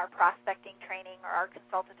interested in our prospecting training or our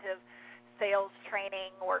consultative sales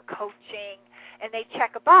training or coaching, and they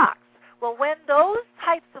check a box. Well, when those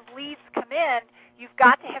types of leads come in, you've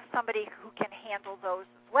got to have somebody who can handle those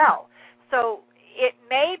as well. So it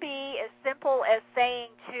may be as simple as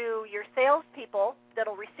saying to your salespeople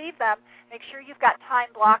that'll receive them, make sure you've got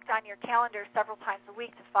time blocked on your calendar several times a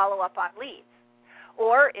week to follow up on leads.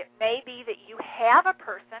 Or it may be that you have a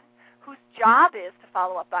person whose job is to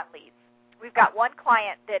follow up on leads. We've got one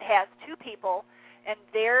client that has two people, and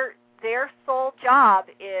their sole job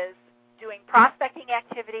is doing prospecting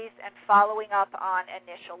activities and following up on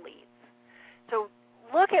initial leads. So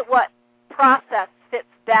look at what process fits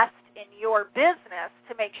best in your business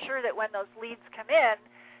to make sure that when those leads come in,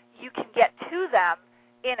 you can get to them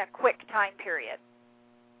in a quick time period.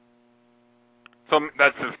 So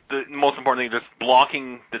that's just the most important thing, just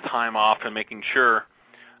blocking the time off and making sure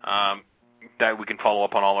that we can follow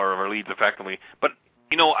up on all of our leads effectively. But,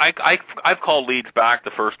 I've called leads back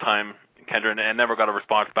the first time, Kendra, and never got a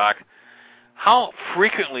response back. How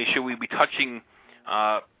frequently should we be touching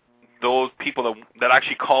those people that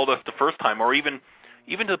actually called us the first time, or even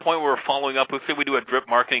to the point where we're following up? Let's say we do a drip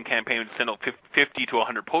marketing campaign and send out 50 to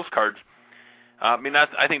 100 postcards. I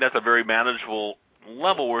think that's a very manageable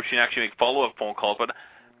level where we can actually make follow-up phone calls. But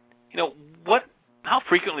how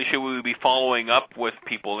frequently should we be following up with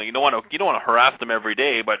people? You don't want to harass them every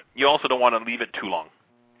day, but you also don't want to leave it too long.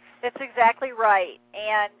 That's exactly right.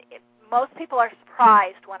 And most people are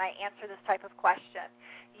surprised when I answer this type of question.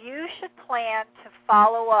 You should plan to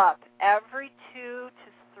follow up every 2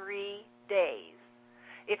 to 3 days.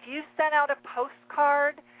 If you sent out a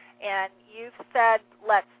postcard and you've said,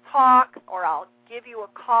 let's talk, or I'll give you a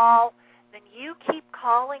call, then you keep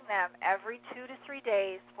calling them every 2 to 3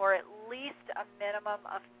 days for at least a minimum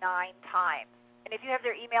of 9 times. And if you have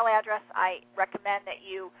their email address, I recommend that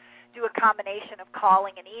you do a combination of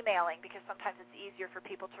calling and emailing, because sometimes it's easier for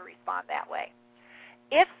people to respond that way.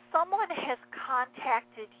 If someone has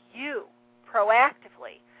contacted you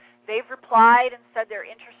proactively, they've replied and said they're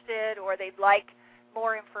interested or they'd like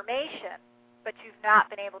more information, but you've not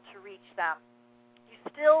been able to reach them, you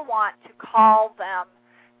still want to call them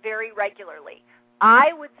very regularly.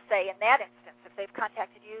 I would say in that instance, if they've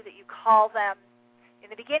contacted you, that you call them in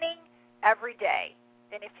the beginning every day.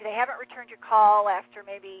 And if they haven't returned your call after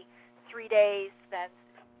maybe 3 days, then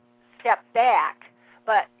step back.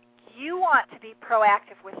 But you want to be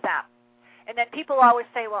proactive with them. And then people always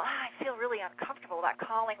say, well, I feel really uncomfortable about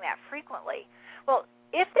calling that frequently. Well,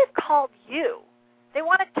 if they've called you, they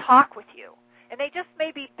want to talk with you. And they just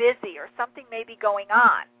may be busy or something may be going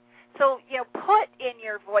on. So, put in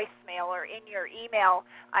your voicemail or in your email,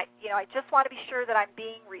 I just want to be sure that I'm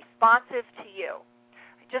being responsive to you.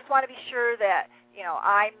 I just want to be sure that,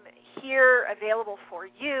 I'm here available for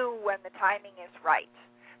you when the timing is right.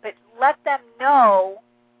 But let them know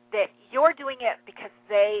that you're doing it because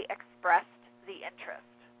they expressed the interest.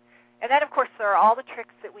 And then, of course, there are all the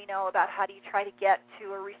tricks that we know about how do you try to get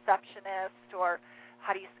to a receptionist or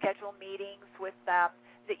how do you schedule meetings with them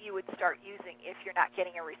that you would start using if you're not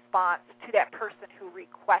getting a response to that person who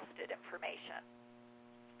requested information.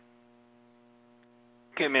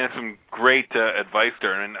 Okay, man, that's some great advice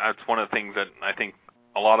there, and that's one of the things that I think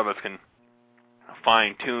a lot of us can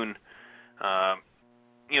fine-tune,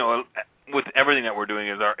 with everything that we're doing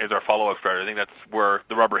is our follow-up strategy. I think that's where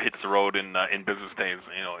the rubber hits the road in business days,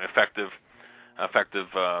 effective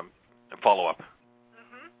follow-up.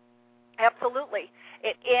 Mm-hmm. Absolutely.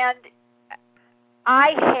 And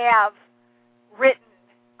I have written,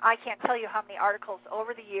 I can't tell you how many articles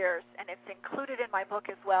over the years, and it's included in my book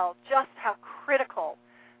as well, just how critical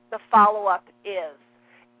the follow-up is.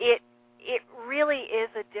 It really is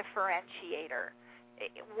a differentiator.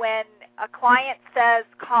 When a client says,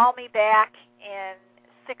 call me back in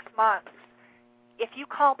 6 months, if you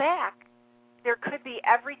call back, there could be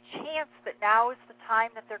every chance that now is the time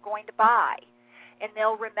that they're going to buy. And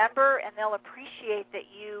they'll remember and they'll appreciate that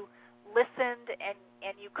you listened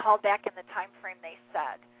and you called back in the time frame they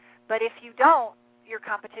said. But if you don't, your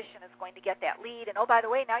competition is going to get that lead. And, oh, by the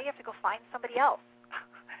way, now you have to go find somebody else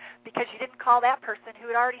because you didn't call that person who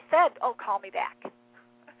had already said, oh, call me back.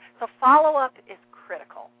 So follow-up is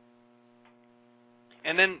critical.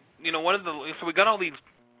 And then, so we got all these,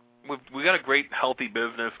 we got a great, healthy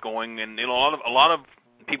business going, and a lot of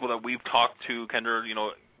people that we've talked to, Kendra,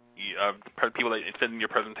 people that send in your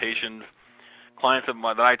presentations, clients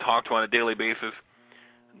that I talk to on a daily basis,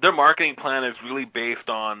 their marketing plan is really based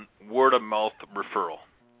on word-of-mouth referral.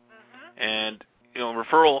 Mm-hmm. And,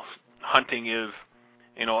 referral hunting is,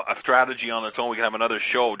 a strategy on its own. We can have another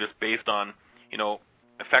show just based on,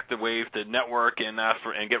 effective ways to network and ask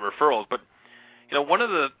for and get referrals. But,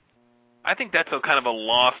 I think that's a kind of a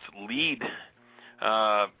lost lead.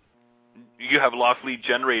 You have a lost lead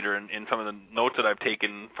generator in some of the notes that I've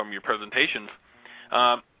taken from your presentations.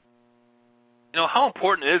 How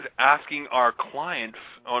important is asking our clients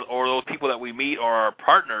or those people that we meet or our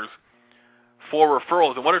partners for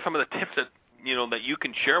referrals, and what are some of the tips that that you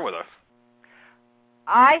can share with us?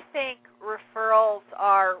 I think referrals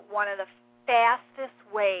are one of the fastest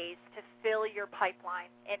ways to fill your pipeline.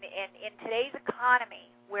 And in today's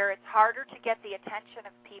economy, where it's harder to get the attention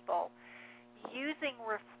of people, using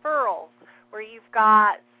referrals where you've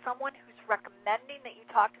got someone who's recommending that you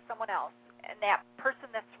talk to someone else, and that person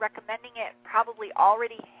that's recommending it probably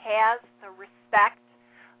already has the respect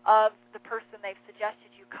of the person they've suggested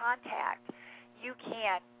you contact, you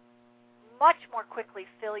can much more quickly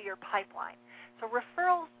fill your pipeline. So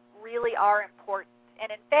referrals really are important. And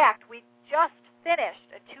in fact, we just finished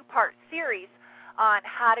a 2-part series on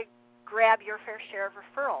how to grab your fair share of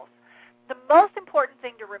referrals. The most important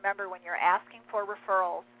thing to remember when you're asking for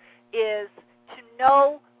referrals is to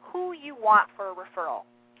know who you want for a referral.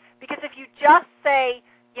 Because if you just say,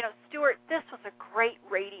 Stuart, this was a great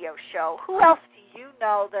radio show, who else do you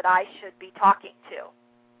know that I should be talking to?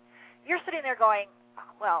 You're sitting there going,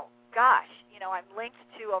 well, gosh, I'm linked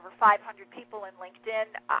to over 500 people in LinkedIn.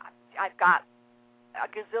 I've got a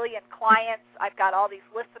gazillion clients. I've got all these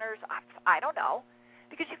listeners. I don't know,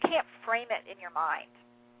 because you can't frame it in your mind.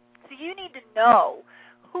 So you need to know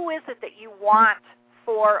who is it that you want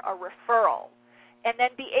for a referral, and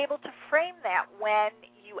then be able to frame that when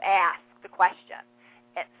you ask the question.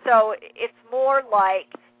 And so it's more like,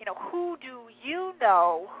 who do you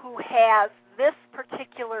know who has this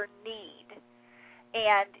particular need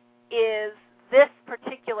and is this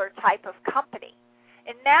particular type of company?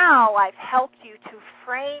 And now I've helped you to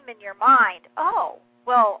frame in your mind, oh,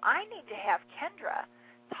 well, I need to have Kendra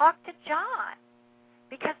talk to John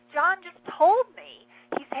because John just told me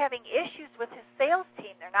he's having issues with his sales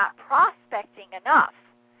team. They're not prospecting enough.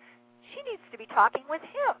 She needs to be talking with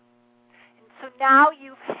him. And so now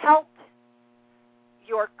you've helped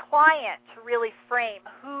your client to really frame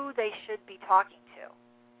who they should be talking to.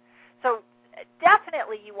 So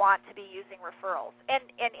definitely you want to be using referrals. And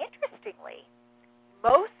interestingly,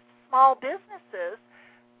 most small businesses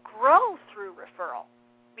grow through referral.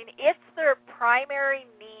 I mean, it's their primary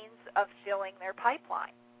means of filling their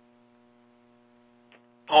pipeline.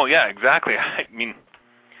 Oh, yeah, exactly. I mean,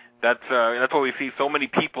 that's what we see. So many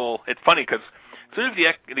people. It's funny because as soon as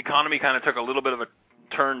the economy kind of took a little bit of a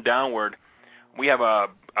turn downward, we have a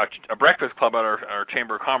breakfast club at our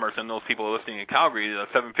Chamber of Commerce, and those people listening in Calgary, the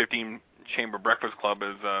 715 Chamber Breakfast Club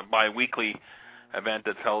is a bi-weekly event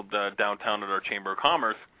that's held downtown at our Chamber of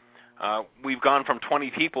Commerce. We've gone from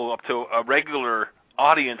 20 people up to a regular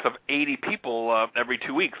audience of 80 people every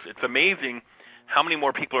 2 weeks. It's amazing how many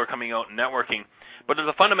more people are coming out and networking. But there's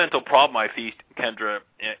a fundamental problem I see, Kendra,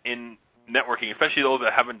 in networking, especially those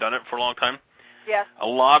that haven't done it for a long time. Yes. A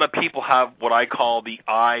lot of people have what I call the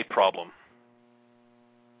I problem,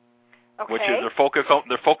 okay. which is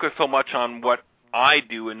they're focused so much on what I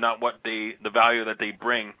do and not what the value that they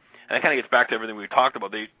bring. And that kind of gets back to everything we've talked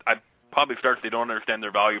about. Probably starts they don't understand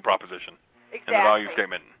their value proposition and their value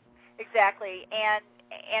statement. Exactly.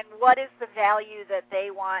 And what is the value that they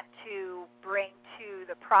want to bring to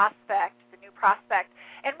the prospect, the new prospect,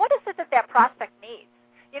 and what is it that prospect needs?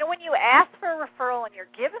 You know, when you ask for a referral and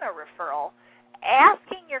you're given a referral,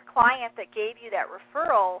 asking your client that gave you that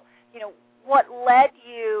referral, you know, what led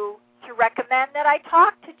you to recommend that I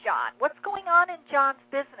talk to John? What's going on in John's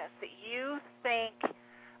business that you think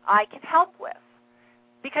I can help with?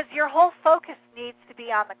 Because your whole focus needs to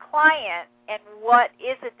be on the client and what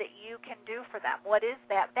is it that you can do for them? What is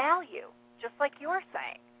that value? Just like you're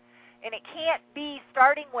saying. And it can't be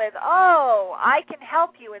starting with, oh, I can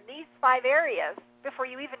help you in these 5 areas before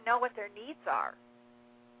you even know what their needs are.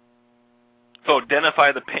 So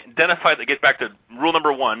get back to rule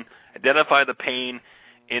number 1, identify the pain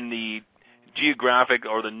in the geographic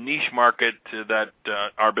or the niche market that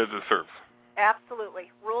our business serves.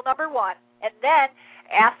 Absolutely. Rule number 1. And then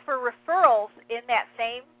ask for referrals in that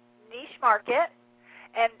same niche market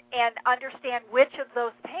and understand which of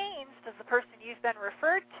those pains does the person you've been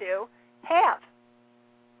referred to have.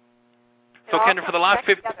 So, Kendra, for the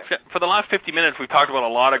last 50 minutes, we've talked about a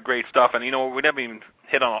lot of great stuff, and, you know, we never even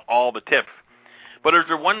hit on all the tips. But is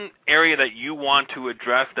there one area that you want to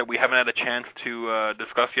address that we haven't had a chance to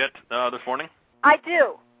discuss yet this morning? I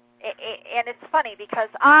do. And it's funny because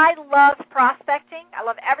I love prospecting. I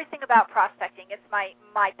love everything about prospecting. It's my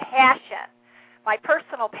passion, my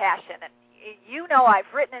personal passion. And you know I've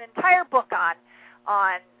written an entire book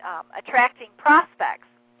on attracting prospects.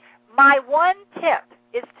 My one tip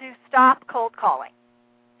is to stop cold calling.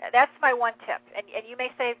 That's my one tip. And you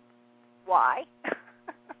may say, why?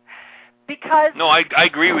 Because... No, I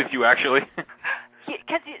agree with you, actually.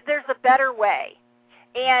 Because there's a better way.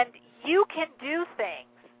 And you can do things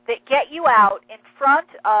that get you out in front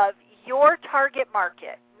of your target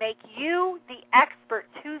market, make you the expert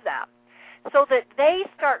to them, so that they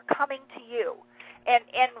start coming to you. And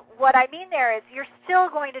what I mean there is you're still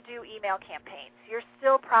going to do email campaigns. You're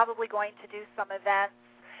still probably going to do some events.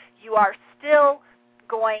 You are still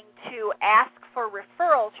going to ask for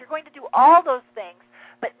referrals. You're going to do all those things.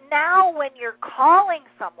 But now when you're calling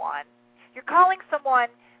someone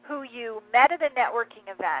who you met at a networking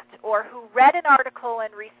event or who read an article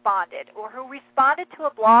and responded or who responded to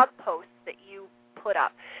a blog post that you put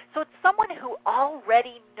up. So it's someone who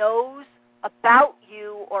already knows about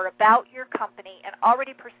you or about your company and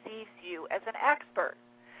already perceives you as an expert.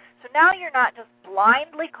 So now you're not just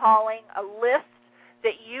blindly calling a list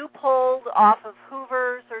that you pulled off of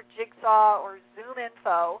Hoover's or Jigsaw or Zoom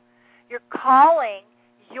Info. You're calling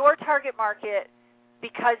your target market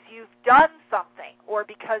because you've done something or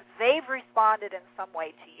because they've responded in some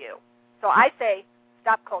way to you. So I say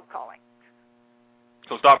stop cold calling.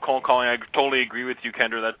 So stop cold calling. I totally agree with you,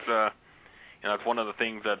 Kendra. That's that's one of the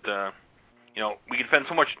things that we can spend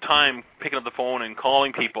so much time picking up the phone and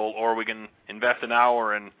calling people, or we can invest an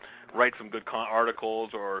hour and write some good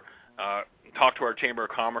articles, or talk to our Chamber of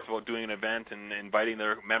Commerce about doing an event and inviting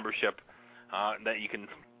their membership. That you can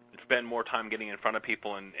spend more time getting in front of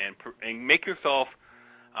people and make yourself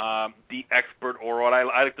the expert, or what I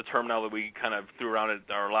like the term now that we kind of threw around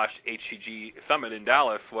at our last HCG summit in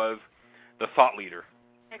Dallas was the thought leader.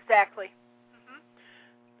 Exactly. Mm-hmm.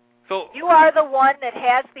 So you are the one that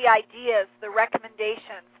has the ideas, the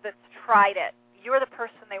recommendations, that's tried it. You're the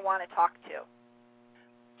person they want to talk to.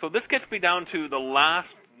 So this gets me down to the last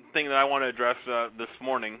thing that I want to address this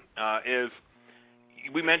morning is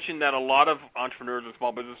we mentioned that a lot of entrepreneurs and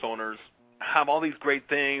small business owners have all these great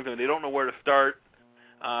things and they don't know where to start.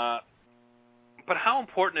 But how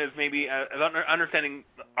important is maybe understanding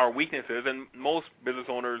our weaknesses, and most business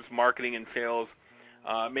owners, marketing and sales,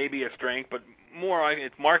 maybe a strength, but more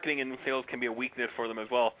it's marketing and sales can be a weakness for them as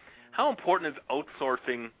well. How important is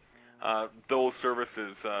outsourcing those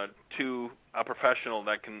services to a professional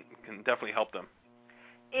that can definitely help them?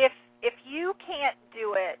 If you can't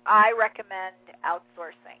do it, I recommend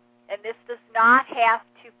outsourcing. And this does not have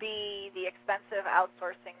to be the expensive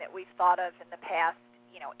outsourcing that we've thought of in the past,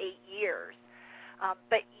 8 years.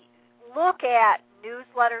 But look at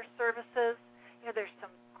newsletter services. There's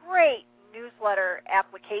some great newsletter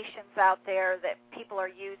applications out there that people are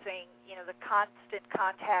using, the Constant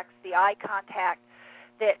Contacts, the eye contact,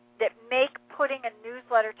 that make putting a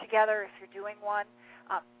newsletter together, if you're doing one,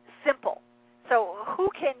 simple. So who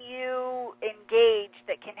can you engage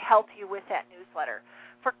that can help you with that newsletter?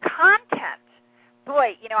 For content,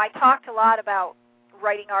 boy, I talked a lot about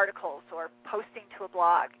writing articles or posting to a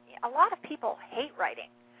blog. A lot of people hate writing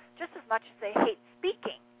just as much as they hate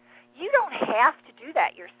speaking. You don't have to do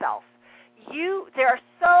that yourself. There are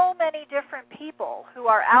so many different people who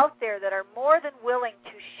are out there that are more than willing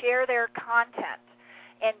to share their content,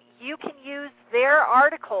 and you can use their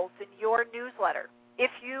articles in your newsletter.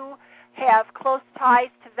 If you have close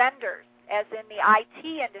ties to vendors, as in the IT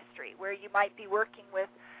industry, where you might be working with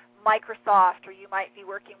Microsoft or you might be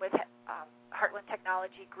working with Heartland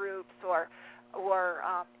Technology Groups or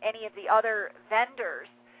any of the other vendors,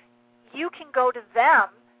 you can go to them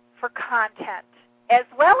for content. As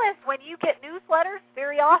well as when you get newsletters,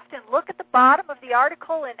 very often look at the bottom of the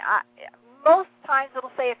article, and most times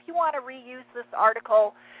it'll say, if you want to reuse this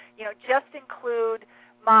article, just include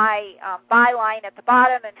my byline at the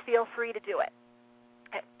bottom and feel free to do it.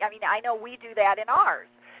 I know we do that in ours.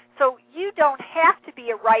 So you don't have to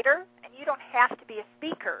be a writer and you don't have to be a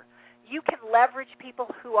speaker. You can leverage people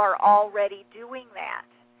who are already doing that.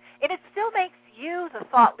 And it still makes you the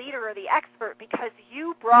thought leader or the expert because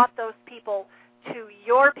you brought those people to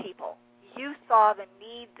your people. You saw the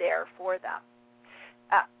need there for them.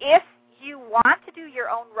 If you want to do your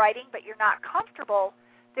own writing but you're not comfortable,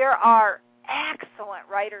 there are excellent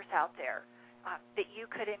writers out there that you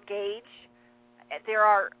could engage. There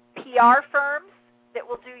are PR firms that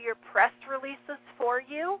will do your press releases for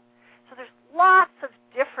you. So there's lots of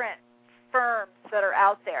different firms that are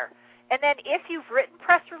out there. And then if you've written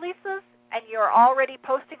press releases and you're already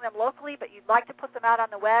posting them locally but you'd like to put them out on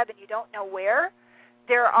the web and you don't know where,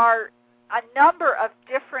 there are a number of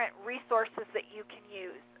different resources that you can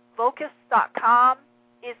use. Vocus.com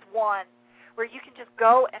is one where you can just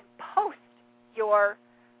go and post your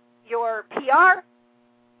PR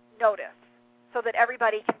notice so that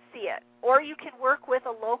everybody can see it. Or you can work with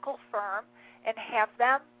a local firm and have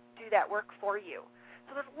them do that work for you.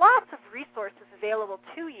 So there's lots of resources available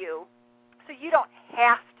to you, so you don't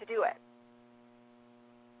have to do it.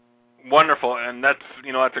 Wonderful, and that's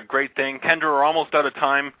a great thing. Kendra, we're almost out of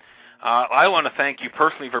time. I want to thank you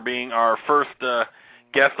personally for being our first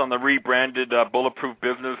guest on the rebranded Bulletproof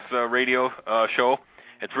Business Radio show.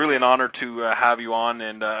 It's really an honor to have you on,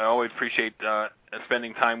 and I always appreciate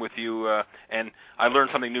spending time with you, and I learn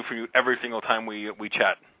something new from you every single time we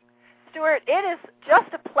chat. Stuart, it is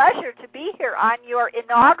just a pleasure to be here on your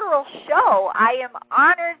inaugural show. I am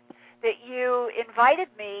honored that you invited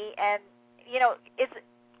me, and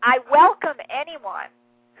I welcome anyone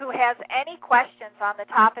who has any questions on the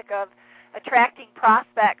topic of attracting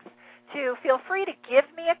prospects to feel free to give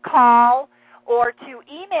me a call or to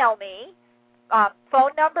email me.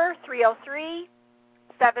 Phone number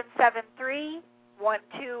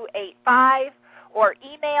 303-773-1285 or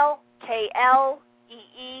email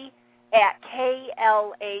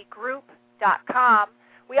klee@klagroup.com.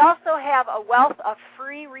 We also have a wealth of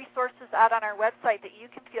free resources out on our website that you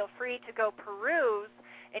can feel free to go peruse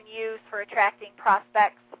and use for attracting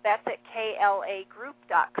prospects. That's at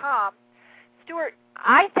klagroup.com. Stuart,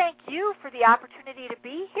 I thank you for the opportunity to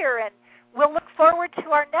be here, and we'll look forward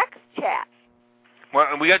to our next chat. Well,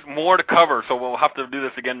 and we got more to cover, so we'll have to do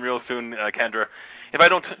this again real soon, Kendra. If I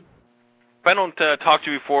don't talk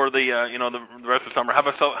to you before the rest of the summer, have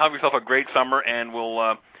yourself a great summer, and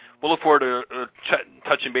we'll look forward to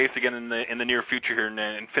touching base again in the near future here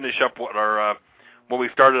and finish up what we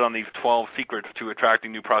started on these 12 secrets to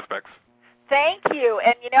attracting new prospects. Thank you.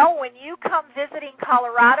 And when you come visiting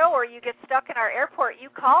Colorado or you get stuck in our airport, you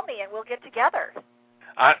call me and we'll get together.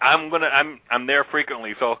 I'm there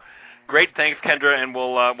frequently, so. Great, thanks, Kendra, and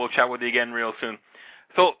we'll chat with you again real soon.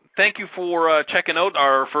 So thank you for checking out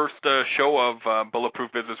our first show of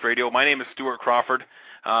Bulletproof Business Radio. My name is Stuart Crawford.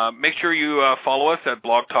 Make sure you follow us at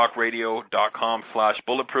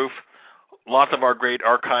blogtalkradio.com/bulletproof. Lots of our great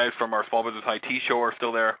archives from our Small Business IT show are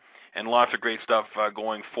still there, and lots of great stuff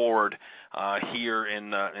going forward here in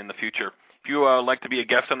the future. If you would like to be a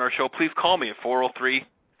guest on our show, please call me at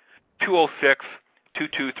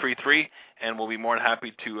 403-206-2233, and we'll be more than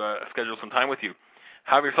happy to schedule some time with you.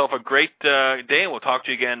 Have yourself a great day, and we'll talk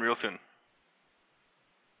to you again real soon.